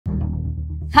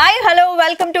Hi hello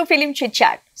welcome to film chit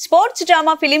chat. Sports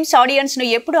drama films audience ను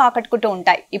ఎప్పుడు ఆకట్టుకుంటూ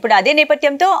ఉంటాయి. ఇప్పుడు అదే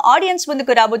నేపథ్యంతో ఆడియన్స్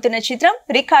ముందుకు రాబోతున్న చిత్రం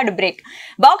రికార్డ్ బ్రేక్.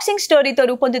 బాక్సింగ్ స్టోరీతో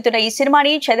రూపొందుతున్న ఈ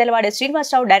సినిమాని చెదలవాడ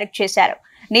శ్రీనివాసరావు డైరెక్ట్ చేశారు.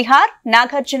 నిహార్,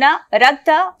 నాగార్జున, రక్త,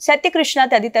 సత్యకృష్ణ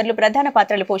తదితరులు ప్రధాన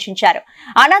పాత్రలు పోషించారు.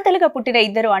 అనాథలుగా పుట్టిన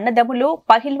ఇద్దరు అన్నదమ్ములు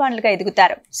పహిల్వాన్లుగా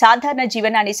ఎదుగుతారు. సాధారణ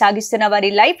జీవనాన్ని సాగిస్తున్న వారి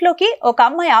లైఫ్ లోకి ఒక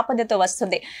అమ్మాయి ఆపదతో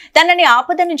వస్తుంది. తనని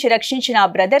ఆపద నుంచి రక్షించిన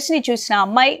ఆ బ్రదర్స్ ని చూసిన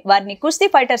అమ్మాయి వారిని కుస్తీ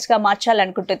ఫైటర్స్ గా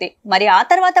మార్చాలనుకుంటుంది. మరి ఆ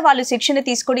తర్వాత వాళ్ళు శిక్షణ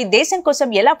తీసుకుని దేశం కోసం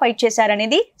ఎలా ఫైట్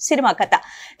చేశారనేది సినిమా కథ.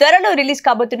 త్వరలో రిలీజ్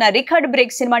కాబోతున్న రికార్డ్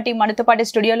బ్రేక్ సినిమా టీం మనతో పాటు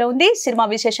స్టూడియోలో ఉంది. సినిమా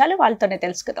విశేషాలు వాళ్ళతోనే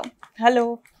తెలుసుకుందాం. Hello,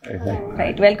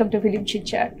 right, welcome to film chit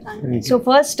chat. So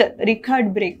first record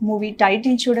break movie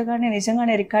title చూడగానే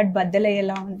నిజంగానే రికార్డ్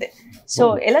బద్దలయ్యేలా ఉంది. సో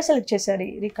ఎలా సెలెక్ట్ చేశారు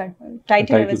ఈ రికార్డ్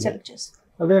టైటిల్? ఎలా సెలెక్ట్ చేశారు?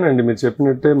 అదేనండి, మీరు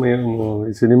చెప్పినట్టే మేము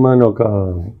ఈ సినిమాని ఒక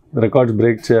రికార్డ్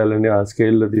బ్రేక్ చేయాలని ఆ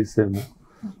స్కేల్లో తీసాము.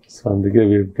 సో అందుకే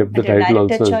we kept the title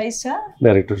also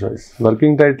director choice.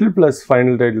 Working title plus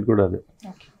final title కూడా అదే.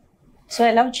 సో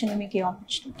ఎలా వచ్చింది మీకు ఈ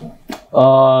ఆపర్చునిటీ?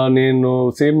 నేను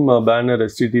సేమ్ బ్యానర్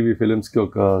STTV ఫిలిమ్స్కి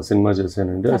ఒక సినిమా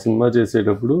చేశానండి. ఆ సినిమా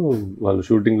చేసేటప్పుడు వాళ్ళు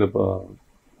షూటింగ్లో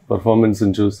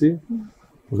పర్ఫార్మెన్స్ని చూసి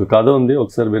ఒక కథ ఉంది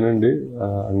ఒకసారి వినండి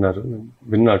అన్నారు.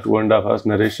 విన్నా 2.5 hours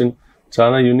నరేషన్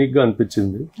చాలా యూనిక్గా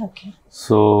అనిపించింది.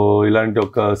 సో ఇలాంటి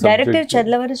ఒక డైరెక్టర్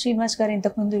చెదలవాడ శ్రీనివాస్ గారు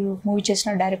ఇంతకుముందు మూవీ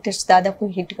చేసిన డైరెక్టర్స్ దాదాపు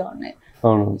హిట్గా ఉన్నాయి.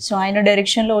 అవును. సో ఆయన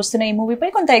డైరెక్షన్లో వస్తున్న ఈ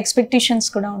మూవీపై కొంత ఎక్స్పెక్టేషన్స్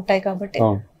కూడా ఉంటాయి కాబట్టి.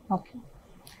 ఓకే,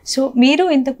 సో మీరు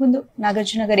ఇంతకుముందు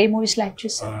నాగార్జున గారు ఏ మూవీస్ యాక్ట్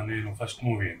చేశారు? నేను ఫస్ట్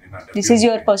మూవీ అండి. This is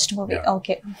your first movie?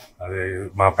 Okay. అదే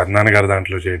మా పెద్దనాన్న గారు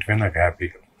దాంట్లో చేయటమే నాకు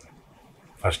హ్యాపీగా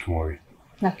ఫస్ట్ మూవీ.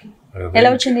 ఎలా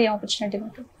వచ్చింది ఈ ఆపర్చునిటీ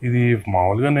మీకు? ఇది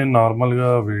మామూలుగా నేను నార్మల్గా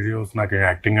వీడియోస్, నాకు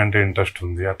యాక్టింగ్ అంటే ఇంట్రెస్ట్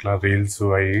ఉంది. అట్లా రీల్స్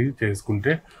అవి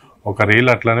చేసుకుంటే ఒక రీల్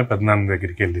అట్లానే పెద్దనాన్న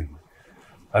దగ్గరికి వెళ్ళింది.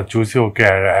 అది చూసి ఓకే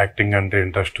యాక్టింగ్ అంటే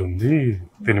ఇంట్రెస్ట్ ఉంది,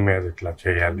 దీని మీద ఇట్లా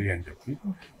చేయాలి అని చెప్పి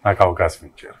నాకు అవకాశం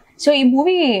ఇచ్చారు. సో ఈ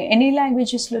మూవీ ఎన్ని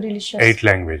లాంగ్వేజెస్ లో రిలీజ్ చేశారు? 8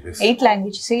 languages. 8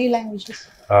 languages. A languages?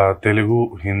 Telugu,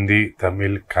 Hindi,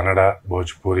 Tamil, Kannada,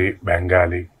 Bhojpuri,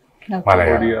 Bengali,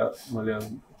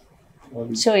 Malayalam.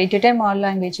 So 8 to 10 all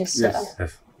languages.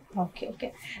 Yes. Okay, okay.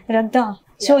 Ragda,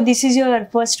 so this is your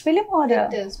first film or?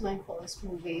 It is my first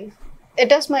movie.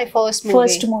 It is my first movie.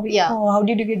 First movie. Yeah. Oh, how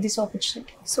did you get this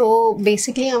opportunity? So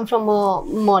basically, I'm from a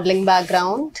modeling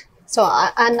background. So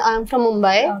I'm from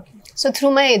Mumbai. Okay. So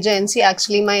through my agency,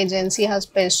 actually, my agency has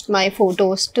pitched my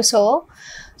photos to Sir.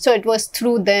 So it was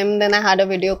through them. Then I had a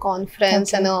video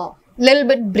conference and a little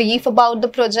bit brief about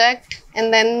the project. And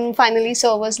then finally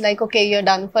Sir was like, okay, you're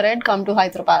done for it. Come to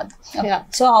Hyderabad. Okay. Yeah.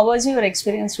 So how was your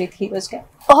experience with Heroes Camp?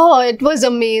 Oh, it was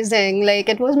amazing. Like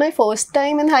it was my first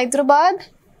time in Hyderabad.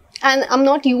 And I'm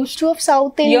not used to of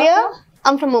South India.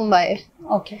 I'm from Mumbai.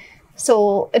 Okay. So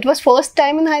it was first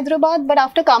time in Hyderabad. But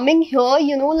after coming here,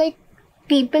 you know, like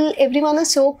people, everyone is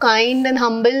so kind and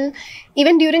humble.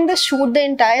 Even during the shoot, the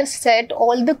entire set,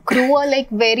 all the crew are like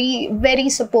very, very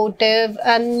supportive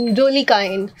and really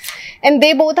kind. And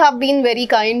they both have been very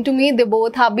kind to me. They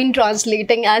both have been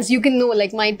translating. As you can know,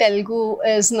 like my Telugu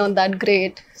is not that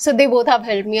great. So they both have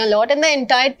helped me a lot. And the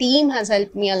entire team has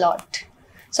helped me a lot.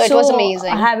 So it was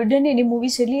amazing. Have you done any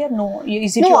movies earlier? No.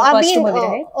 Is it your first movie,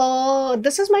 right?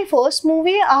 This is my first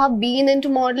movie. I have been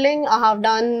into modeling. I have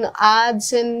done ads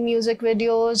and music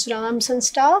videos, rams and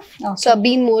stuff. Okay. So I've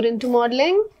been more into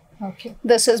modeling. Okay.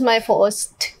 This is my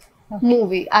first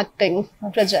movie acting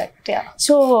project. Yeah.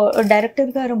 So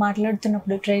director గారు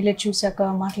మాట్లాడుతున్నప్పుడు trailer చూసాక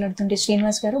మాట్లాడుతుంటే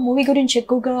శ్రీనివాస్ గారు movie గురించి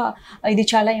ఎక్కువగా ఇది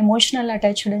చాలా emotional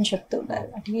attached అని చెప్తున్నారు.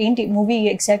 అంటే ఏంటి మూవీ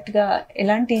ఎగ్జాక్ట్ గా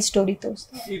ఎలాంటి స్టోరీతో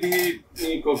వస్తుంది? ఇది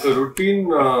మీకు ఒక routine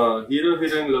hero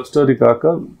heroine love story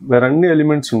కాక వేరే అన్ని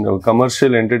ఎలిమెంట్స్ ఉన్నాయి.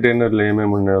 కమర్షియల్ ఎంటర్టైనర్లు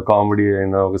ఏమేమి ఉన్నాయో, కామెడీ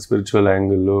అయినా, ఒక స్పిరిచువల్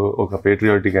యాంగిల్, ఒక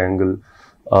పేట్రియాటిక్ యాంగిల్,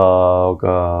 ఒక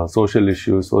సోషల్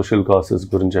ఇష్యూస్, సోషల్ కాసెస్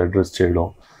గురించి అడ్రస్ చేయడం.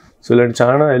 సో ఇలాంటి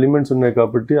చాలా ఎలిమెంట్స్ ఉన్నాయి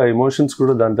కాబట్టి ఆ ఎమోషన్స్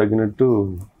కూడా దానికి తగినట్టు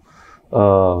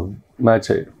మ్యాచ్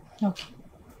అయ్యాయి.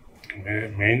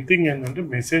 మెయిన్ థింగ్ ఏంటంటే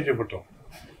మెసేజ్ ఇవ్వటం.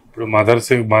 ఇప్పుడు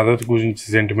మదర్ గురించి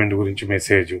సెంటిమెంట్ గురించి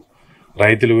మెసేజ్,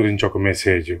 రైతుల గురించి ఒక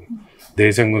మెసేజ్,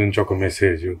 దేశం గురించి ఒక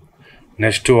మెసేజ్.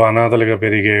 నెక్స్ట్ అనాథలుగా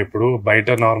పెరిగేప్పుడు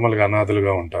బయట నార్మల్గా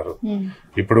అనాథలుగా ఉంటారు.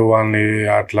 ఇప్పుడు వాళ్ళని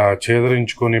అట్లా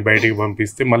చేదరించుకొని బయటికి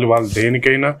పంపిస్తే మళ్ళీ వాళ్ళు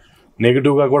దేనికైనా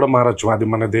నెగిటివ్గా కూడా మారచ్చు. అది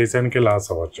మన దేశానికి లాస్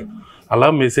అవ్వచ్చు. అలా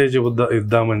మెసేజ్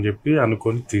ఇద్దామని చెప్పి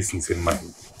అనుకొని తీసిన సినిమా.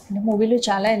 మూవీలో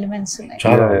చాలా ఎలిమెంట్స్ ఉన్నాయి.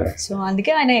 సో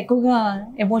అందుకే ఆయన ఎక్కువగా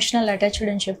ఎమోషనల్ అటాచ్డ్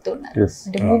అని చెప్తున్నారు.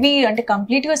 అంటే మూవీ అంటే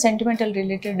కంప్లీట్ గా సెంటిమెంటల్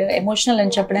రిలేటెడ్, ఎమోషనల్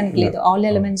అని చెప్పడానికి లేదు. ఆల్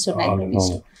ఎలిమెంట్స్ ఉన్నాయి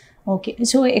మూవీస్. ఓకే,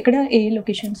 సో ఎక్కడ ఏ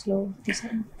లొకేషన్స్ లో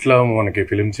తీసారు? ఇట్లా మనకి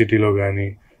ఫిలిం సిటీలో కానీ,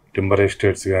 టింబర్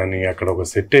ఎస్టేట్స్ కానీ అక్కడ ఒక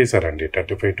సెట్ వేసారండి.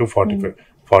 35 to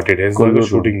 40 days దాకా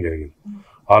షూటింగ్ జరిగింది.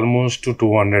 ఆల్మోస్ట్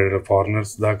 200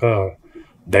 ఫారినర్స్ దాకా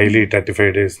డైలీ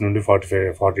 35 days నుండి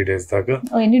 40 days దాకా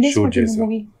షూట్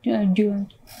చేసాం.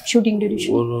 షూటింగ్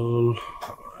డ్యూరేషన్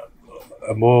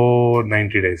అబౌవ్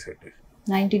 90 days అండి.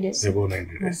 90 days. Above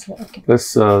 90 days.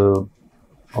 ప్లస్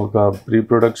ఒక pre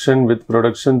production with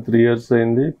production 3 years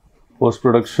అయింది, పోస్ట్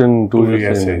ప్రొడక్షన్ 2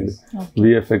 years అయింది,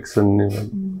 విఎఫ్ఎక్స్ అన్ని.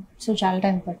 సో చాలా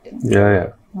టైం పట్టింది. యా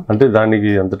అంటే దానికి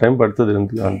అంత టైం పడుతుంది,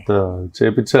 అంత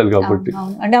చేపించాలి కాబట్టి.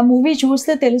 అంటే ఆ మూవీ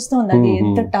చూస్తే తెలుస్తుంది అది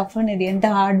ఎంత టఫ్ అనేది, ఎంత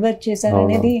హార్డ్ వర్క్ చేశారు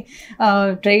అనేది.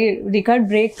 రికార్డ్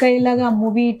బ్రేక్ అయ్యేలాగా ఆ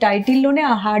మూవీ టైటిల్ లోనే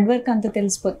ఆ హార్డ్ వర్క్ అంత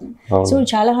తెలిసిపోతుంది. సో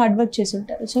చాలా హార్డ్ వర్క్ చేసి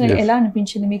ఉంటారు. సో ఎలా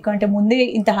అనిపించింది మీకు, అంటే ముందే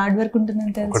ఇంత హార్డ్ వర్క్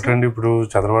ఉంటుందని తెలుసు? ఒకటండి, ఇప్పుడు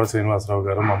చంద్రబాబు శ్రీనివాసరావు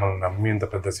గారు మమ్మల్ని నమ్మి ఇంత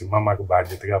పెద్ద సినిమా మాకు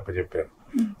బాధ్యతగా అప్పచెప్పారు.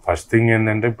 ఫస్ట్ థింగ్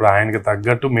ఏంటంటే ఇప్పుడు ఆయనకి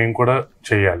తగ్గట్టు మేము కూడా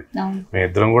చెయ్యాలి. మేము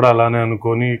ఇద్దరం కూడా అలానే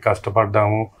అనుకొని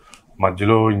కష్టపడ్డాము.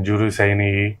 మధ్యలో ఇంజురీస్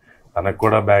అయినాయి, తనకు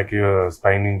కూడా బ్యాక్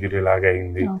స్పైన్ ఇంజురీ లాగా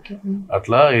అయింది.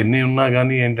 అట్లా ఎన్ని ఉన్నా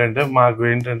కానీ ఏంటంటే మాకు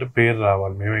ఏంటంటే పేరు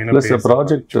రావాలి, మేమైనా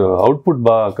ప్రాజెక్ట్ అవుట్పుట్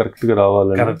బాగా కరెక్ట్ గా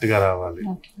రావాలి.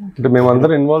 అంటే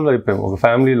మేమందరం ఇన్వాల్వ్ అయిపోయాము ఒక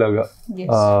ఫ్యామిలీ లాగా.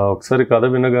 ఒకసారి కథ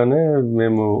వినగానే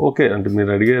మేము ఓకే అంటే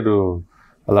మీరు అడిగారు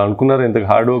అలా అనుకున్నారు ఎంత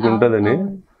హార్డ్ వర్క్ ఉంటుందని.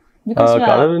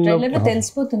 కథ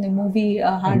తెలిసిపోతుంది మూవీ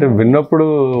అంటే విన్నప్పుడు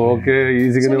ఓకే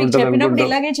ఈజీగానే ఉంటుంది అనుకుంటా.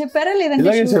 ఇలాగే చెప్పారు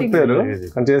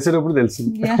కానీ చేసేటప్పుడు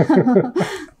తెలిసింది.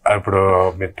 ఇప్పుడు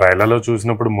మీరు ట్రైలర్ లో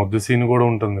చూసినప్పుడు మొద్దు సీన్ కూడా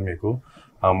ఉంటుంది మీకు.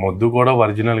 ఆ మొద్దు కూడా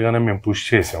ఒరిజినల్ గానే మేము పుష్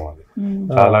చేసాం. అది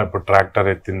చాలా ఇప్పుడు ట్రాక్టర్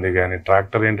ఎత్తింది కానీ,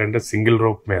 ట్రాక్టర్ ఏంటంటే సింగిల్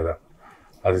రోప్ మీద,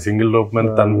 అది సింగిల్ రోప్ మీద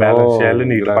తను బ్యాలెన్స్ చేయాలి,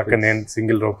 నీ పక్క నేను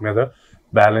సింగిల్ రోప్ మీద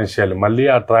బ్యాలెన్స్ చేయాలి. మళ్ళీ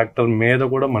ఆ ట్రాక్టర్ మీద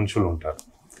కూడా మనుషులు ఉంటారు.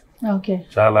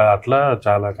 చాలా అట్లా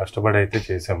చాలా కష్టపడి అయితే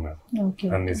చేసాం మేము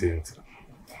అన్ని సీన్స్.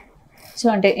 సో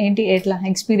అంటే ఏంటి ఎట్లా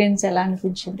ఎక్స్పీరియన్స్ ఎలా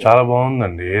అనిపించింది? చాలా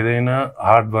బాగుందండి. ఏదైనా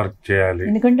హార్డ్ వర్క్ చేయాలి,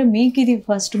 ఎందుకంటే మీకు ఇది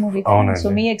ఫస్ట్ మూవీ. సో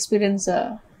మీ ఎక్స్పీరియన్స్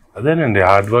అదేనండి,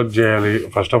 హార్డ్ వర్క్ చేయాలి.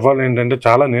 ఫస్ట్ ఆఫ్ ఆల్ ఏంటంటే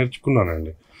చాలా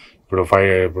నేర్చుకున్నానండి.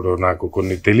 ఇప్పుడు నాకు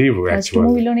కొన్ని తెలియవు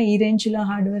యాక్చువల్లీ ఈ రేంజ్ లో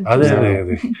హార్డ్ వర్క్. అదే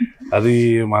అది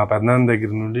మా పెద్దనాన్న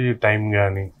దగ్గర నుండి టైం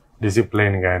కానీ,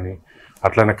 డిసిప్లైన్ కానీ,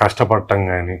 అట్లనే కష్టపడటం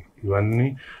కానీ, ఇవన్నీ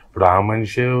ఇప్పుడు ఆ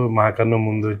మనిషి మాకన్నా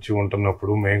ముందు వచ్చి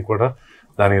ఉంటున్నప్పుడు మేము కూడా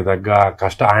దానికి తగ్గ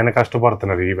ఆయన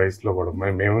కష్టపడుతున్నారు ఈ వయసులో కూడా,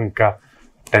 మేము ఇంకా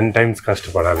 10 times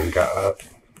కష్టపడాలి. ఇంకా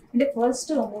అంటే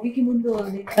ఫస్ట్ మూవీకి ముందు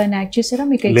యాక్ట్ చేశారా?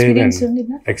 మీకు ఎక్స్పీరియన్స్ ఉంది?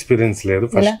 ఎక్స్పీరియన్స్ లేదు,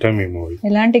 ఫస్ట్ టైం ఈ మూవీ.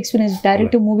 ఎలాంటి experience?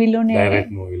 Direct మూవీలోనే,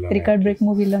 record break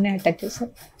మూవీలోనే attack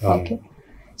చేశారు. ఓకే.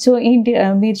 సో ఏంటి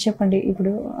మీరు చెప్పండి,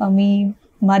 ఇప్పుడు మీ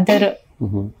మదర్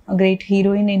గ్రేట్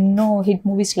హీరోయిన్, ఎన్నో హిట్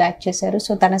మూవీస్ యాక్ట్ చేశారు.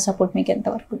 సో తన సపోర్ట్ మీకు ఎంత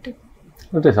వరకు ఉంటుంది?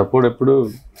 అంటే సపోర్ట్ ఎప్పుడు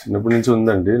చిన్నప్పటి నుంచి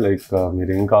ఉందండి. లైక్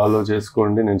మీరు ఏం కావాలో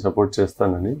చేసుకోండి, నేను సపోర్ట్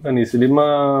చేస్తానని. కానీ ఈ సినిమా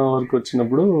వరకు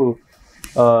వచ్చినప్పుడు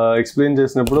ఎక్స్ప్లెయిన్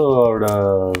చేసినప్పుడు ఆవిడ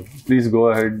ప్లీజ్ గో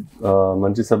అహెడ్,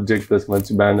 మంచి సబ్జెక్ట్ ప్లస్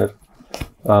మంచి బ్యానర్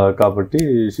కాబట్టి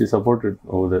she supported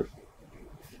over there.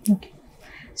 Okay.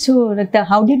 So, Rakta,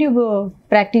 how did you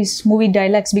practice movie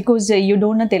dialogues? Because you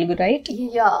don't know Telugu, right?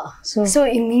 Yeah. So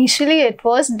initially it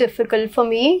was difficult for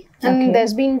me, and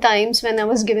there's been times when I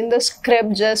was given the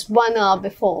script just 1 hour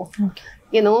before. Okay.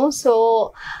 You know, so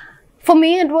for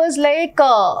me it was like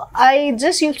I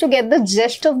just used to get the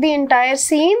gist of the entire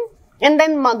scene and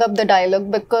then mug up the dialogue,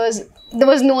 because there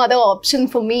was no other option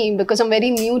for me, because I'm very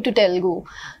new to Telugu.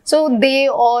 So they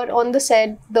or on the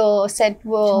set were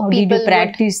how people. Did you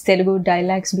practice Telugu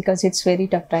dialects, because it's very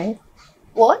tough, right?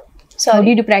 What? Sorry. How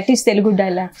did you practice Telugu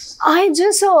dialects? I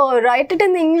just write it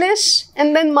in English and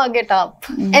then mug it up,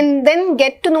 and then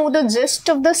get to know the gist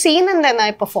of the scene, and then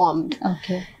I performed.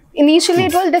 Okay. Initially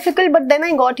it was difficult, but then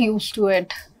I got used to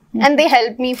it. And they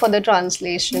helped me for the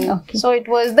translation. Okay. So it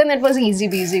was easy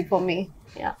peasy for me.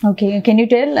 Yeah. Okay. Can you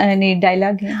tell any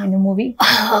dialogue in the movie?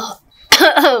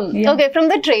 Okay, from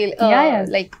the trailer.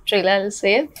 Like trailer, I'll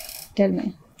say. Tell me.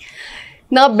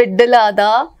 Na biddalada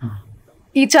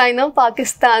ee China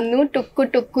Pakistan nu tukku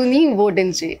tukku ni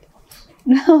vodinchi.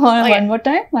 One more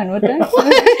time.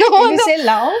 Can you say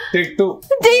loud? Take two.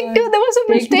 There was a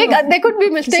mistake. There could be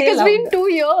mistake. It's been 2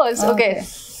 years. Okay.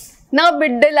 Na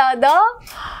biddalada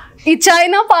ee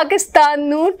China Pakistan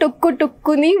nu tukku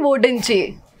tukku ni vodinchi.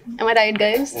 Am I right,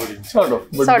 guys? Sort of.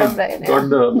 But sort of right. Got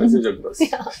the message across.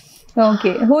 Yeah.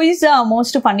 Okay. Who is the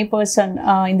most funny person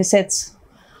in the sets?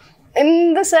 In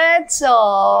the sets,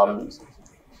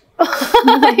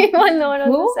 even no, not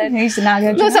Who? the set. He's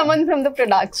Nagarjuna. No, someone from the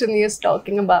production he is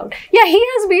talking about. Yeah, he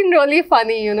has been really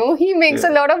funny, you know. He makes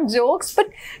a lot of jokes, but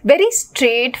very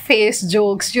straight-faced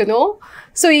jokes, you know.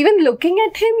 So even looking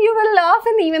at him, you will laugh,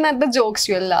 and even at the jokes,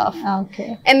 you'll laugh.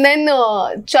 Okay. And then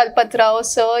Chalpat Rao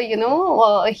sir, you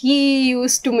know, he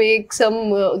used to make some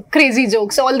crazy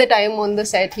jokes all the time on the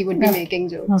set. He would be making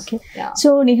jokes. Okay. Yeah. So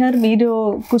Nihar మీరు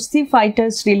కుస్తీ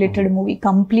fighters related movie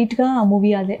complete గా ఆ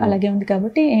movie అదే అలాగే ఉంది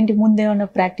కాబట్టి ఏంటి ముందే ఉన్న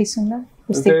ప్రాక్టీస్ ఉందా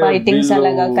కుస్తీ అంటే ఫైటింగ్స్ వీళ్ళు,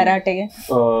 అలాగా కరాటే?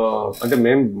 అంటే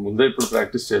మేము ముందే ఇప్పుడు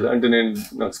ప్రాక్టీస్ చేయాలి. అంటే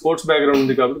నాకు స్పోర్ట్స్ బ్యాక్గ్రౌండ్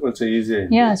ఉంది కాబట్టి కొంచెం ఈజీ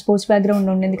అయింది. యా స్పోర్ట్స్ బ్యాక్గ్రౌండ్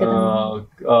ఉండింది కదా.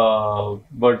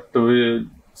 But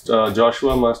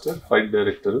Jashuva master fight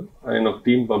director ఆయన ఒక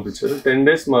టీం పంపించారు. 10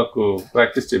 days మాకు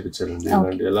ప్రాక్టీస్ చేయించారండి.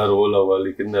 అంటే ఎలా రోల్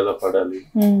అవ్వాలి, కింద ఎలా పడాలి,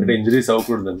 అంటే ఇంజరీస్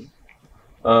అవ్వకూడదని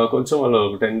కొంచెం వాళ్ళు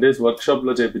ఒక 10 days వర్క్ షాప్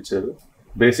లో చేయించారు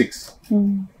బేసిక్స్.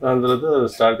 దాని తర్వాత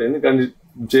స్టార్ట్ అయింది. కానీ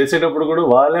చేసేటప్పుడు కూడా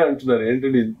వాళ్ళే అంటున్నారు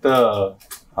ఏంటంటే ఇంత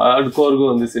హార్డ్ కోర్ గా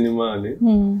ఉంది సినిమా అని.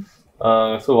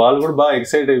 సో వాళ్ళు కూడా బాగా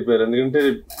ఎక్సైట్ అయిపోయారు. ఎందుకంటే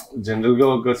జనరల్ గా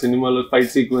ఒక సినిమాలో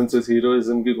ఫైట్ సీక్వెన్సెస్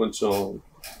హీరోయిజం కి కొంచెం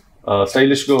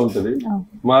స్టైలిష్ గా ఉంటది.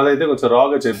 మాదైతే కొంచెం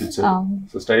రాగా చేపించారు.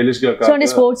 సో స్టైలిష్ గా సో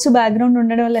స్పోర్ట్స్ బ్యాక్గ్రౌండ్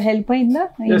ఉండడం వల్ల హెల్ప్ అయిందా?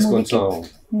 కొంచెం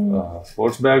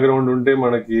స్పోర్ట్స్ బ్యాక్గ్రౌండ్ ఉంటే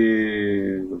మనకి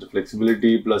కొంచెం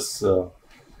ఫ్లెక్సిబిలిటీ ప్లస్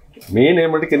మెయిన్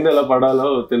ఏమంటే కింద ఎలా పడాలో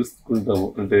తెలుసుకుంటాము.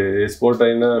 అంటే ఏ స్పోర్ట్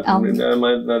అయినా,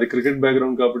 నాది క్రికెట్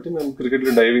బ్యాక్గ్రౌండ్ కాబట్టి మేము క్రికెట్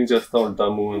లో డైవింగ్ చేస్తూ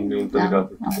ఉంటాము అని ఉంటుంది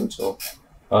కాబట్టి కొంచెం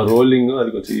రోలింగ్ అది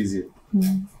కొంచెం ఈజీ.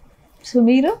 సో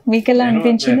మీకు ఎలా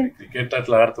అనిపించింది? క్రికెట్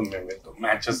అట్లా ఆడుతున్నాం,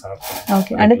 మ్యాచెస్ ఆడుతున్నాం.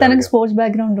 ఓకే, అంటే తనకి స్పోర్ట్స్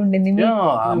బ్యాక్గ్రౌండ్ ఉండింది,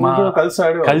 కలిసి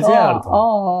ఆడుతాం.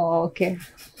 ఓకే,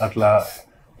 అట్లా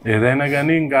ఏదైనా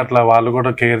కానీ ఇంకా అట్లా వాళ్ళు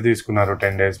కూడా కేర్ తీసుకున్నారు.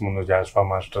 10 days ముందు జాషువా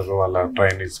మాస్టర్ వాళ్ళ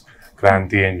ట్రైనీస్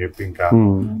క్రాంతి అని చెప్పి ఇంకా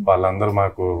వాళ్ళందరూ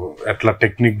మాకు ఎట్లా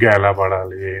టెక్నిక్ గా ఎలా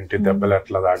పడాలి, ఏంటి దెబ్బలు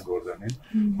ఎట్లా తాగకూడదని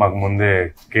మాకు ముందే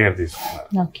కేర్ తీసుకున్నారు.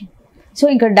 ఓకే, సో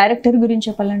ఇంకా డైరెక్టర్ గురించి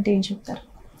చెప్పాలంటే ఏం చెప్తారు?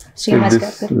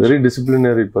 వెరీ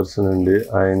డిసిప్లినరీ పర్సన్ అండి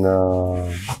ఆయన.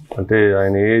 అంటే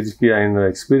ఆయన ఏజ్ కి ఆయన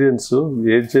ఎక్స్పీరియన్స్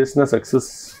ఏది చేసినా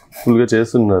సక్సెస్ఫుల్ గా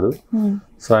చేస్తున్నారు.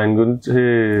 సో ఆయన గురించి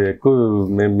ఎక్కువ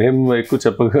మేము ఎక్కువ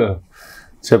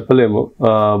చెప్పలేము.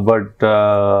 బట్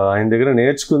ఆయన దగ్గర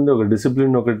నేర్చుకుంది ఒక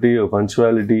డిసిప్లిన్ ఒకటి, ఒక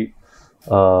పంక్చువాలిటీ,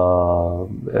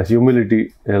 హ్యూమిలిటీ,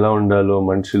 ఎలా ఉండాలో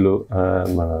మనుషులు.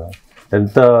 మన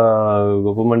ఎంత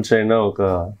గొప్ప మనిషి అయినా ఒక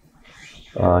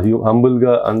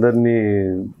హంబుల్గా అందరినీ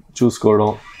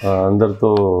చూసుకోవడం, అందరితో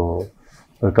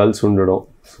కలిసి ఉండడం,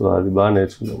 సో అది బాగా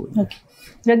నేర్చుకున్నాము.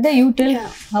 Ragda, you tell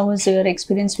how was your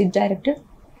experience with director?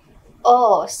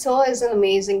 Oh, Sir is an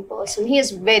amazing person. He is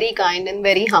very kind and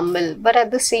very humble, but at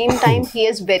the same time, he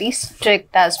is very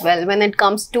strict as well. When it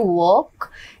comes to work,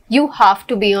 you have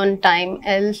to be on time,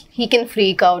 else he can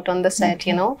freak out on the set,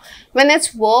 you know. When it's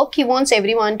work, he wants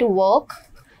everyone to work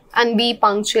and be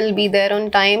punctual, be there on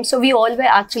time. So we all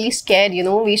were actually scared, you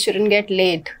know, we shouldn't get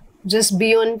late. Just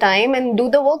be on time and do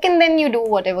the work, and then you do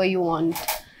whatever you want.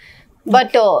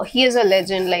 But he is a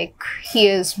legend. Like, he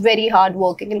is very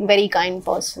hardworking and very kind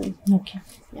person. Okay.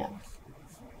 Yeah.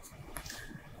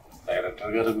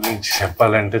 Director గారి గురించి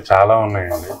చెప్పాలంటే చాలా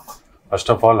ఉన్నాయండి. First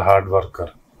of all hard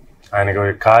worker.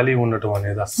 ఆయనకి ఖాళీ ఉండటం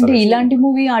అనేది అసలు ఇలాంటి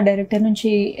మూవీ ఆ డైరెక్టర్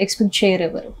నుంచి ఎక్స్పెక్ట్ చేయరు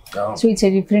ఎవరు. So it's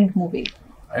a different movie.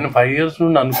 ఆయన 5 years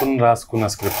నుండి అనుకుని రాసుకున్న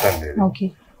స్క్రిప్ట్ అండి. ఓకే.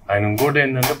 ఆయన ఇంకోటి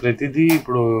ఏంటంటే ప్రతిదీ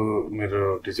ఇప్పుడు మీరు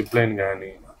డిసిప్లైన్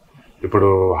కానీ, ఇప్పుడు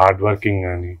హార్డ్ వర్కింగ్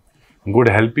కానీ,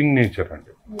 ఇంకోటి హెల్పింగ్ నేచర్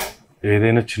అండి.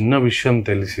 ఏదైనా చిన్న విషయం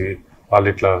తెలిసి వాళ్ళు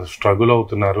ఇట్లా స్ట్రగుల్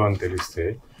అవుతున్నారు అని తెలిస్తే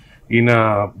ఈయన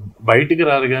బయటికి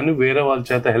రారు కానీ వేరే వాళ్ళ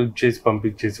చేత హెల్ప్ చేసి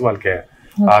పంపించేసి వాళ్ళకి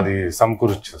అది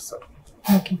సమకూర్చేస్తారు.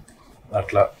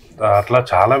 అట్లా అట్లా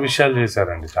చాలా విషయాలు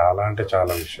చేశారండి. చాలా అంటే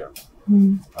చాలా విషయాలు.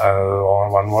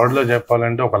 1 word లో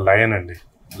చెప్పాలంటే ఒక లయన్ అండి,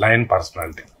 లయన్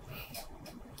పర్సనాలిటీ.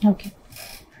 ఓకే,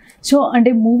 సో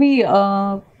అంటే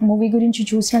మూవీ గురించి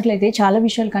చూసినట్లయితే చాలా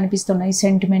విషయాలు కనిపిస్తున్నాయి,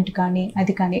 సెంటిమెంట్ కానీ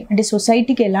అది కానీ. అంటే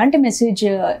సొసైటీకి ఎలాంటి మెసేజ్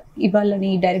ఇవ్వాలని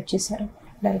డైరెక్ట్ చేశారు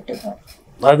డైరెక్టర్ గారు?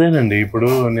 అదేనండి,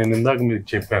 ఇప్పుడు నేను ఇందాక మీకు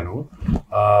చెప్పాను,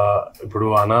 ఇప్పుడు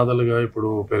అనాథలుగా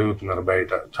ఇప్పుడు పెరుగుతున్నారు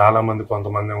బయట చాలా మంది.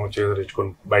 కొంతమంది ఏమో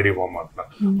చేదరించుకొని బయటికి పోమంటున్నారు,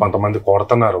 కొంతమంది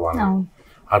కొడుతున్నారు వాళ్ళు.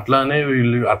 అట్లానే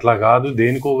వీళ్ళు అట్లా కాదు,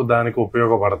 దేనికో దానికి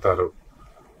ఉపయోగపడతారు.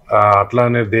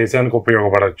 అట్లానే దేశానికి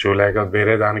ఉపయోగపడచ్చు, లేక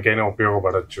వేరే దానికైనా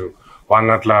ఉపయోగపడచ్చు.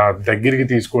 వాళ్ళని అట్లా దగ్గరికి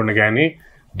తీసుకోండి కానీ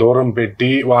దూరం పెట్టి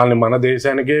వాళ్ళని మన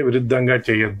దేశానికే విరుద్ధంగా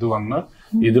చేయొద్దు అన్న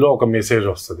ఇదిలో ఒక మెసేజ్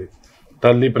వస్తుంది.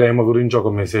 తల్లి ప్రేమ గురించి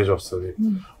ఒక మెసేజ్ వస్తుంది.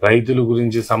 రైతుల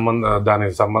గురించి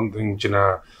దానికి సంబంధించిన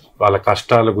వాళ్ళ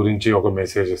కష్టాల గురించి ఒక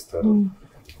మెసేజ్ ఇస్తారు.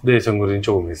 దేశం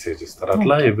గురించి ఒక మెసేజ్ ఇస్తారు.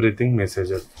 అట్లా ఎవ్రీథింగ్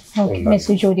మెసేజ్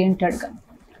ఓరియంటెడ్ గా.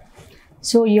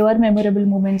 So your memorable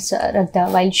moments Ragda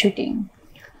while shooting?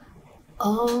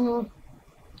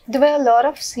 There were a lot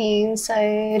of scenes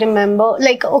I remember.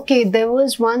 Like, okay, there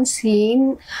was one scene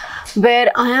where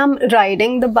I am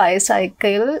riding the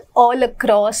bicycle all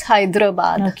across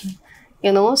Hyderabad. Okay.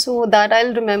 you know, so that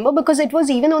I'll remember, because it was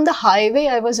even on the highway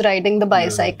I was riding the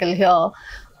bicycle here.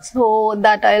 So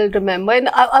that I'll remember. And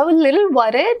I was a little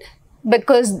worried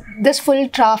because this full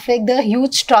traffic, the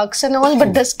huge trucks and all,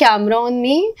 but this camera on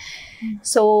me.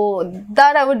 So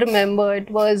that I would remember.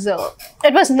 It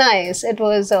was nice. It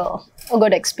was a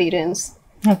good experience.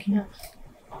 Okay.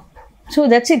 So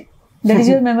that's it. That is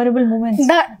your memorable moments.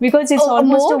 Because it's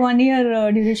almost a 1 year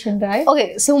duration, right? Okay,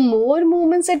 so more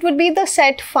moments, it would be the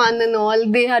set fun and all.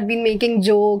 They had been making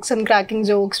jokes and cracking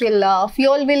jokes. We'll laugh. We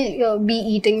all will be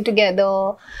eating together.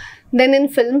 Then in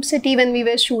Film City, when we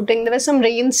were shooting, there were some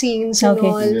rain scenes and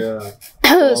all.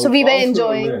 Yeah. So we were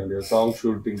enjoying. Song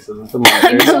shootings.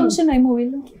 Any songs in my movie?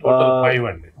 Total 5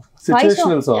 అండి.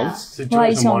 Situational songs.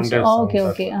 Situation montage Okay,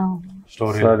 songs. okay.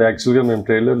 Story. So అది యాక్చువల్గా మేము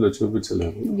ట్రైలర్లో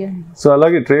చూపించలేదు. Yeah. So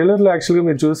అలాగే ట్రైలర్లో యాక్చువల్గా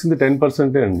మీరు చూసింది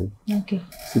 10% అండి. Okay.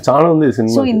 సో చాలా ఉంది సో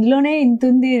సినిమా. ఇందులోనే ఇంత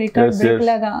ఉంది, రికార్డ్ బ్రేక్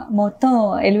లాగా మొత్తం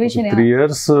ఎలివేషన్ 3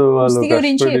 years వాళ్ళు కుస్తీ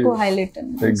గురించి ఎక్కువ హైలైట్.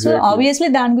 సో ఆబ్వియస్లీ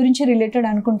దాని గురించి రిలేటెడ్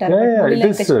అనుకుంటారు.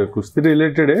 కుస్తీ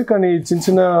రిలేటెడే, కానీ చిన్న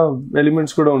చిన్న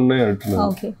ఎలిమెంట్స్ కూడా ఉన్నాయి అంటున్నారు.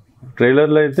 ఓకే.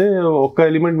 ట్రైలర్లో అయితే ఒక్క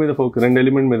ఎలిమెంట్ మీద రెండు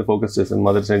ఎలిమెంట్ మీద ఫోకస్ చేశాను,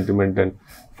 మదర్ సెంటిమెంట్ అండ్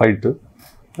ఫైట్.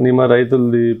 అని మా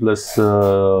రైతులది ప్లస్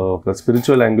ఒక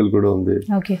స్పిరిచువల్ యాంగిల్ కూడా ఉంది.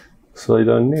 ఓకే. సో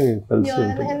ఇవన్నీ కలిసి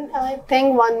ఉంటాయి. And I think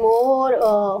one more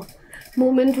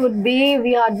moment would be,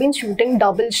 we had been shooting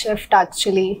double shift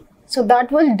actually. So that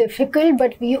was difficult,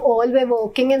 but we all were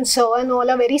working, and sir and all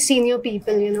are very senior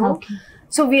people, you know. Okay.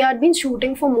 So we had been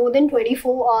shooting for more than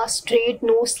 24 hours straight,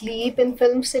 no sleep in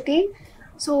Film City.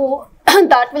 So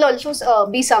that will also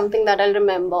be something that I'll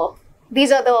remember.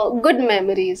 These are the good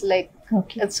memories, like,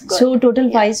 Okay. it's good. So total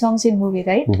 5 songs in movie,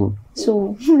 right? So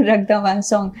Ragda, one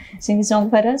song. Sing a song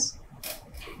for us.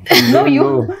 No,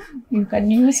 you can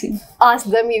sing. Ask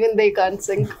them, even they can't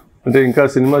sing. అంటే ఇంకా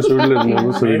cinema చూడలేదు మేము,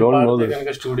 so we don't know that.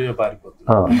 కనుక studio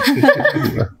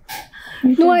పారిపోతుంది.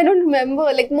 No, I don't remember.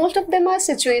 Like most of them are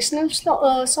situational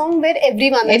song where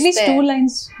everyone At is least there. 2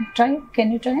 lines. Try. Can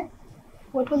you try?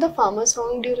 What was the farmer song?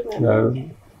 Do you remember?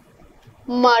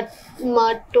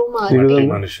 Matto Matti. Matti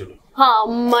మనుషులు.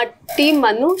 Matti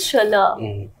Manushala.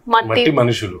 మట్టి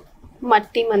మనుషులు.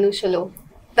 Matti Manushalu.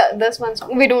 That's one song.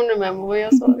 We don't remember. We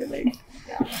are sorry. Like,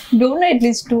 yeah. Don't know at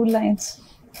least 2 lines.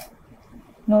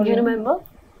 No, Do you remember?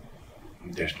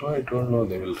 Just know I don't know.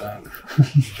 They will run.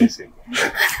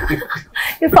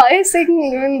 If I sing,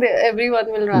 even everyone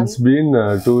will run. It's been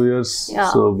 2 years. Yeah.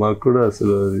 So మాకు కూడా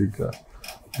అసలు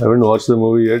I haven't watched the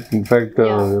movie yet. In fact,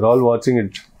 we're all watching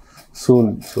it soon.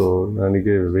 So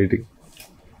దానికి waiting.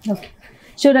 Okay.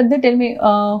 So Ragda, tell me,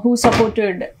 who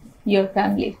supported your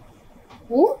family?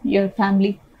 Who? Your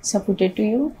family supported to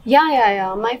you?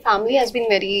 Yeah. My family has been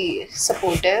very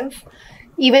supportive.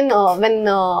 Even when,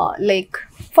 like,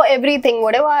 for everything,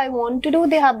 whatever I want to do,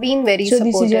 they have been very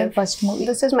supportive. So this is your first movie?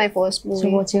 This is my first movie.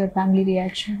 So what's your family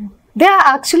reaction? They are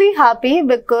actually happy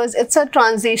because it's a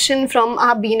transition from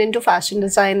I've been into fashion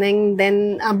designing, then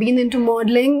I've been into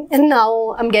modeling, and now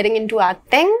I'm getting into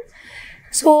acting.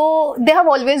 So they have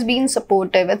always been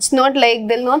supportive. It's not like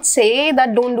they'll not say that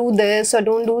don't do this or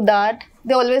don't do that.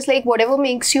 They always like whatever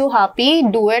makes you happy,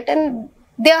 do it. And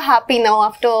they are happy now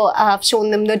after I have shown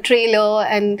them the trailer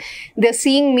and they're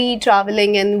seeing me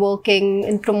traveling and working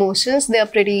in promotions. They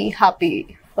are pretty happy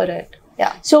for it.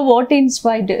 Yeah. So what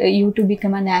inspired you to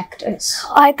become an actress?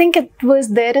 I think it was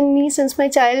there in me since my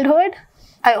childhood.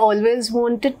 I always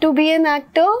wanted to be an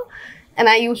actor. And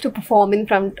I used to perform in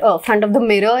front of the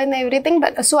mirror and everything.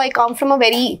 But so I come from a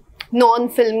very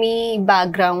non-filmy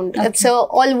background. Okay. It's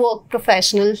all work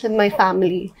professionals in my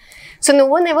family. So no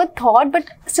one ever thought, but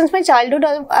since my childhood,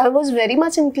 I was very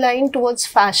much inclined towards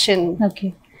fashion.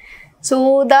 Okay. So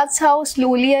that's how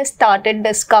slowly I started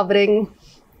discovering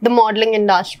the modeling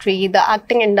industry, the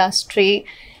acting industry.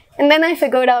 And then I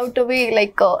figured out a way,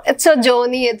 like, it's a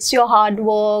journey, it's your hard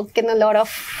work and a lot of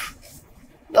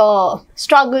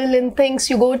struggle and things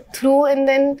you go through, and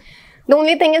then the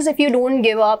only thing is if you don't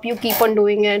give up, you keep on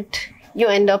doing it, you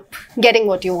end up getting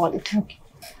what you want. Okay.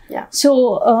 Yeah. So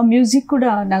music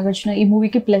kuda Nagarjuna ee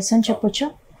movie ki plus ani cheppocha?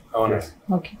 అవునండి.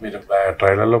 Okay. మీరు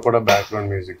ట్రైలర్లో కూడా background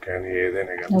music కానీ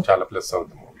ఏదైనా కానీ చాలా plus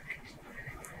అవుతుంది.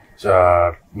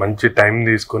 మంచి టైం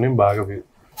తీసుకొని బాగా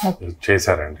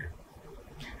చేశారండి.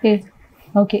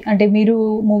 ఓకే. అంటే మీరు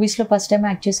మూవీస్ లో ఫస్ట్ టైం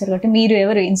యాక్ట్ చేశారు కాబట్టి మీరు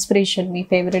ఎవరు ఇన్స్పిరేషన్? మీ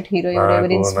ఫేవరెట్ హీరో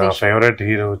ఎవరు? నా ఫేవరెట్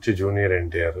హీరో వచ్చి జూనియర్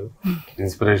ఎన్టీఆర్.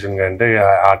 ఇన్స్పిరేషన్ గా అంటే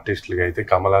ఆర్టిస్టులుగా అయితే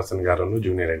కమల్ హాసన్ గారు,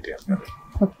 జూనియర్ ఎన్టీఆర్ గారు.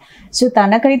 సో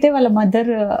తనకైతే వాళ్ళ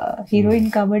మదర్ హీరోయిన్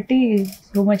కాబట్టి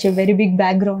so much very big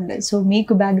background. So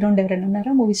మీకు బ్యాక్గ్రౌండ్ ఎవరైనా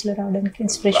ఉన్నారా మూవీస్ లో రావడానికి?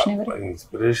 ఇన్స్పిరేషన్ ఎవరు?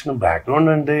 ఇన్స్పిరేషన్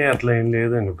బ్యాక్గ్రౌండ్ అంటే అట్లా ఏం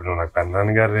లేదండి. ఇప్పుడు నాకు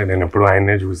పెన్నాన్ గారు, నేను ఎప్పుడు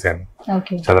ఆయనే చూశాను,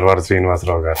 ఓకే. చదలవాడ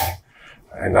శ్రీనివాసరావు గారిని.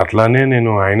 అండ్ అట్లానే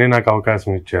ఆయనే నాకు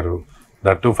అవకాశం ఇచ్చారు.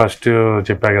 దట్టు ఫస్ట్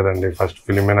చెప్పా కదండి, ఫస్ట్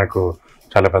ఫిలిమే నాకు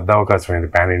చాలా పెద్ద అవకాశం అయింది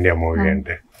పాన్ ఇండియా మూవీ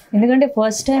అంటే. ఎందుకంటే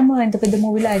ఫస్ట్ టైం ఇంత పెద్ద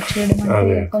మూవీలో యాక్ట్ చేయడం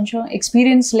అంటే కొంచెం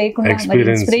ఎక్స్పీరియన్స్ లేకుండా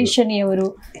ఇన్స్పిరేషన్ ఎవరు?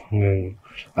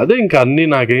 అదే ఇంకా అన్ని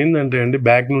నాకేందంటే అండి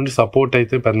బ్యాక్ నుండి సపోర్ట్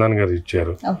అయితే పెద్దనాన్న గారు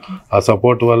ఇచ్చారు. ఆ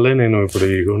సపోర్ట్ వల్లే నేను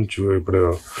ఇప్పుడు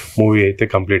మూవీ అయితే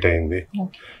కంప్లీట్ అయింది.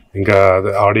 ఇంకా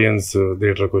ఆడియన్స్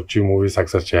థియేటర్కి వచ్చి మూవీ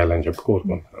సక్సెస్ చేయాలని చెప్పి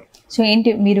కోరుకుంటున్నాను. సో ఏంటి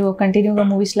మీరు కంటిన్యూగా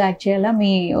మూవీస్ లో యాక్ట్ చేయాలా?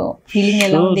 మీ ఫీలింగ్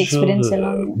ఎలా ఉంది? ఎక్స్పీరియన్స్ ఎలా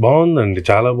ఉంది? బాగుందండి,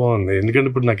 చాలా బాగుంది. ఎందుకంటే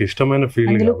ఇప్పుడు నాకు ఇష్టమైన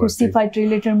ఫీలింగ్ కుస్తీ ఫైట్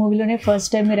రిలేటెడ్ మూవీలోనే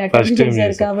ఫస్ట్ టైం మీరు యాక్ట్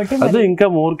చేశారు కాబట్టి అదే ఇంకా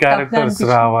మోర్ క్యారెక్టర్స్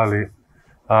రావాలి.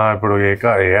 ఇప్పుడు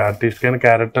ఏ ఆర్టిస్ట్ కైనా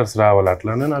క్యారెక్టర్స్ రావాలి.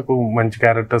 అట్లానే నాకు మంచి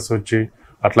క్యారెక్టర్స్ వచ్చి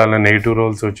అట్లానే నెగిటివ్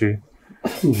రోల్స్ వచ్చి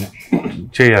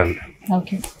చేయాలి.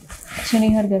 ఓకే. సో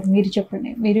నిహార్ గారు మీరు చెప్పండి,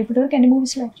 మీరు ఇప్పటివరకు ఎన్ని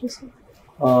మూవీస్ లో యాక్ట్ చేశారు?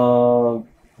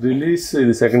 రిలీజ్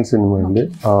ఇది సెకండ్ సినిమా అండి.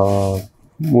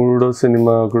 మూడో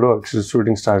సినిమా కూడా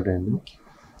షూటింగ్ స్టార్ట్ అయింది.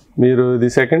 మీరు ఇది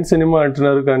సెకండ్ సినిమా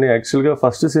అంటున్నారు కానీ యాక్చువల్గా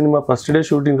first cinema first day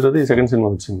shooting తర్వాత ఈ సెకండ్ సినిమా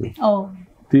వచ్చింది.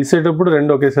 తీసేటప్పుడు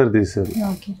రెండు ఒకేసారి తీశారు.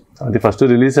 అది ఫస్ట్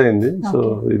రిలీజ్ అయింది. సో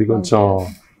ఇది కొంచెం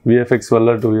విఎఫ్ఎక్స్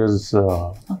వల్ల 2 years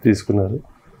తీసుకున్నారు.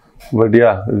 బట్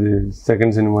యా ఇది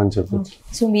సెకండ్ సినిమా అని చెప్పచ్చు.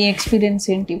 సో మీ ఎక్స్పీరియన్స్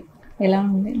ఏంటి, ఎలా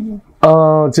ఉంది?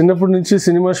 చిన్నప్పటి నుంచి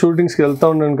సినిమా షూటింగ్స్కి వెళ్తా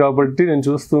ఉన్నాను కాబట్టి నేను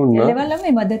చూస్తూ ఉన్నా.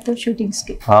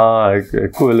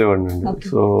 ఎక్కువ వెళ్ళేవాడిని అండి.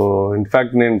 సో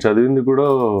ఇన్ఫ్యాక్ట్ నేను చదివింది కూడా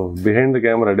behind the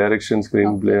camera direction,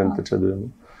 screen play అంతా చదివాను.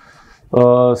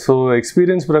 సో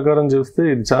ఎక్స్పీరియన్స్ ప్రకారం చూస్తే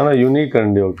ఇది చాలా యూనిక్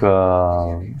అండి. ఒక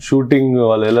షూటింగ్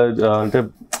వాళ్ళు ఎలా అంటే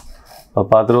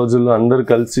పాత రోజుల్లో అందరు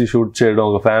కలిసి షూట్ చేయడం,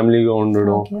 ఒక ఫ్యామిలీగా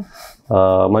ఉండడం,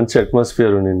 మంచి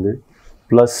అట్మాస్ఫియర్ ఉండింది.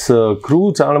 ప్లస్ క్రూ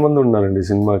చాలా మంది ఉన్నారండి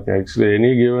సినిమాకి. Actually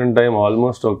any given time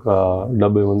almost ఒక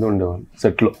 70 మంది ఉండేవాళ్ళు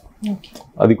సెట్లో.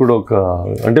 అది కూడా ఒక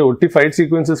అంటే ఒట్టి ఫైట్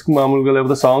సీక్వెన్సెస్కి మామూలుగా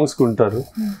లేకపోతే సాంగ్స్కి ఉంటారు,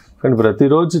 కానీ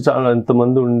ప్రతిరోజు చాలా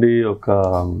ఎంతమంది ఉండి ఒక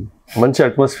మంచి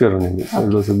అట్మాస్ఫియర్ ఉండింది.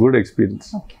 It was a good experience.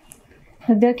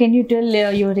 Can you tell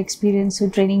your experience,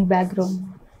 training background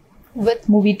with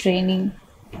movie training?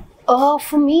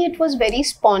 For me it was very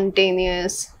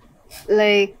spontaneous.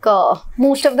 Like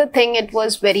most of the thing it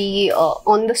was very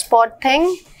on the spot thing.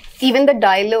 Even the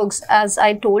dialogues, as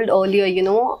I told earlier, you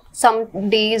know, some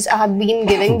days I have been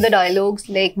giving the dialogues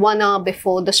like 1 hour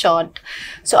before the shot,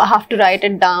 so I have to write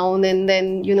it down and then,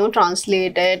 you know,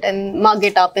 translate it and mug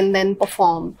it up and then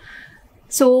perform.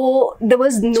 So there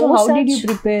was no. So how did you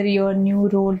prepare your new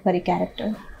role for a character?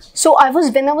 So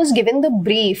when I was given the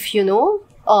brief, you know,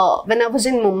 when I was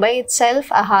in Mumbai itself,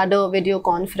 I had a video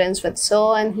conference with Sir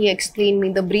and he explained me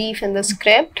the brief and the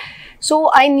script. So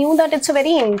I knew that it's a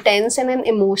very intense and an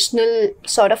emotional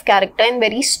sort of character and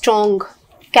very strong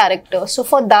character. So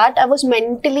for that, I was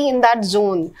mentally in that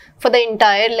zone for the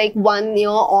entire 1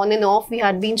 year on and off we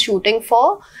had been shooting for.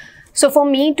 So for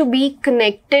me to be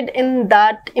connected in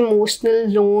that emotional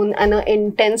zone and an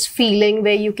intense feeling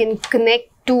where you can connect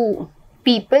to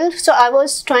people, so I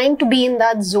was trying to be in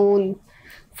that zone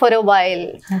for a while.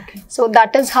 Okay. So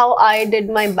that is how I did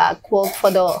my back work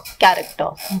for the character.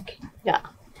 Okay. Yeah.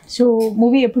 So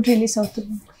movie ఎప్పుడు release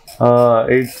అవుతుంది?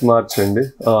 8th March అండి,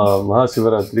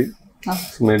 మహాశివరాత్రి.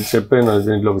 నేను చెప్పాను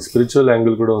దీంట్లో ఒక spiritual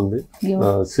angle కూడా ఉంది,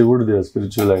 శివుడిది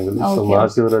spiritual angle. So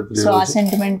Mahashivratri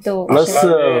plus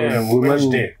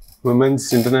women's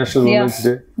international women's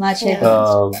day.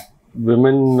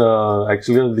 Women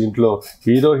యాక్చువల్గా దీంట్లో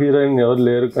హీరో హీరోయిన్ ఎవరు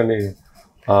లేరు కానీ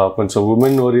కొంచెం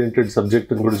ఉమెన్ ఓరియంటెడ్ సబ్జెక్ట్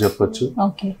అని కూడా చెప్పొచ్చు.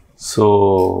 సో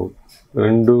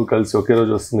రెండు కలిసి ఒకే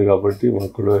రోజు వస్తుంది కాబట్టి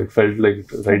మాకు కూడా it felt like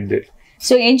right day.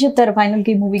 So ఏం చెప్తారు ఫైనల్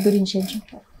కి మూవీ గురించి? ఏం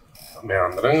చెప్తారు?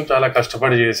 మేమందరం చాలా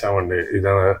కష్టపడి చేసామండి.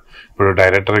 ఇది ఇప్పుడు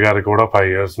డైరెక్టర్ గారు కూడా 5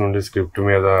 years నుండి స్క్రిప్ట్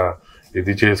మీద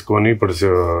ఇది చేసుకొని ఇప్పుడు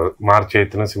మార్చి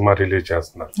 8th సినిమా రిలీజ్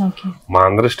చేస్తున్నారు. మా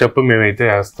అందరి స్టెప్ మేమైతే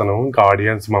వేస్తున్నాము, ఇంకా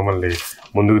ఆడియన్స్ మమ్మల్ని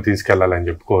ముందుకు తీసుకెళ్లాలని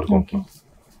చెప్పి కోరుకుంటున్నాం.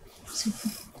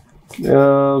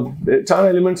 చాలా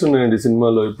ఎలిమెంట్స్ ఉన్నాయండి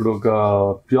సినిమాలో. ఇప్పుడు ఒక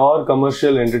ప్యూర్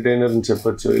కమర్షియల్ ఎంటర్టైనర్ అని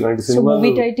చెప్పొచ్చు. ఇలాంటి సినిమా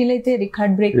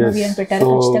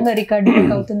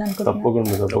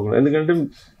తప్పకుండా ఎందుకంటే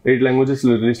 8 languages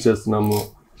రిలీజ్ చేస్తున్నాము,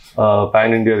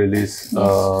 పాన్ ఇండియా రిలీజ్.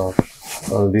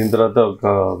 దీని తర్వాత ఒక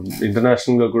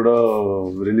ఇంటర్నేషనల్ గా కూడా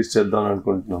రిలీజ్ చేద్దాం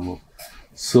అనుకుంటున్నాము.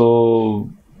 సో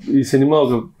ఈ సినిమా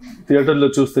ఒక థియేటర్లో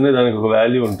చూస్తేనే దానికి ఒక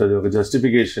వాల్యూ ఉంటుంది, ఒక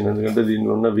జస్టిఫికేషన్. ఎందుకంటే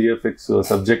దీనిలో ఉన్న విఎఫ్ఎక్స్,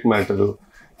 సబ్జెక్ట్ మ్యాటరు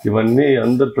ఇవన్నీ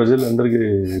ప్రజలందరికీ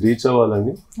రీచ్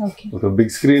అవ్వాలని ఒక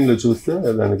బిగ్ స్క్రీన్ లో చూస్తే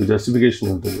దానికి జస్టిఫికేషన్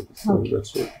ఉంటుంది.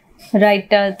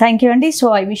 రైట్, థ్యాంక్ యూ అండి. So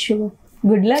I wish you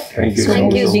good luck,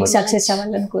 big success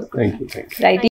అవ్వాలని కోరుకుంటున్నాను. రైట్.